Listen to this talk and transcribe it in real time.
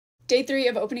Day 3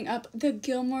 of opening up the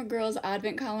Gilmore Girls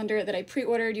advent calendar that I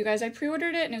pre-ordered. You guys, I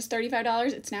pre-ordered it and it was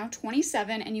 $35. It's now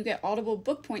 $27 and you get Audible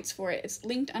book points for it. It's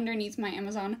linked underneath my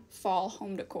Amazon fall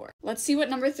home decor. Let's see what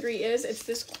number 3 is. It's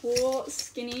this cool,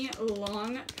 skinny,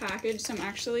 long package, so I'm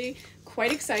actually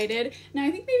quite excited. Now,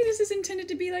 I think maybe this is intended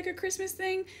to be like a Christmas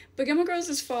thing, but Gilmore Girls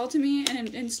is fall to me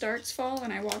and starts fall,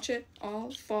 and I watch it all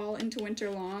fall into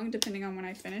winter long, depending on when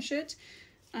I finish it.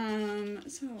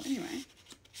 So anyway.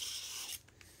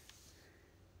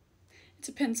 It's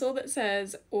a pencil that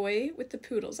says, "Oi with the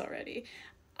poodles already."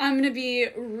 I'm gonna be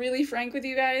really frank with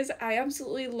you guys. I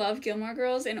absolutely love Gilmore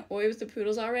Girls, and "Oi with the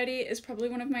poodles already" is probably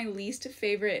one of my least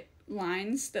favorite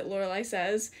lines that Lorelai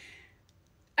says.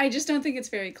 I just don't think it's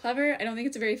very clever. I don't think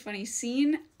it's a very funny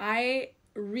scene. I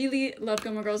really love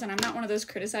Gilmore Girls, and I'm not one of those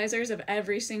criticizers of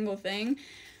every single thing.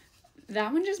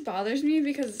 That one just bothers me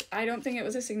because I don't think it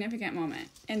was a significant moment.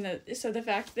 And so the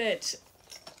fact that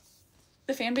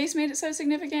the fan base made it so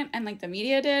significant and like the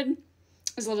media did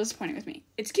is a little disappointing with me.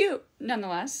 It's cute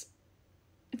nonetheless.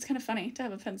 It's kind of funny to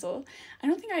have a pencil. I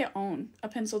don't think I own a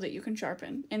pencil that you can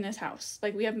sharpen in this house.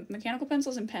 Like, we have mechanical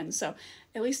pencils and pens, so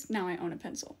at least now I own a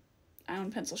pencil. I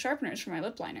own pencil sharpeners for my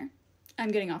lip liner.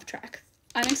 I'm getting off track.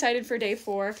 I'm excited for day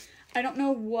 4. I don't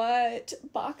know what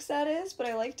box that is, but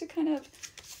I like to kind of,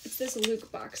 it's this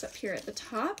Luke box up here at the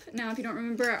top. Now, if you don't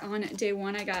remember, on day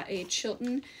 1 I got a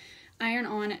Chilton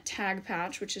iron-on tag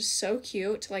patch, which is so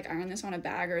cute to like iron this on a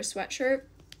bag or a sweatshirt.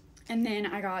 And then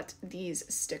I got these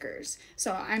stickers.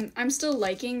 So I'm still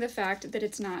liking the fact that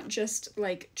it's not just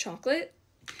like chocolate,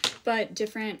 but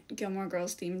different Gilmore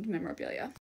Girls themed memorabilia.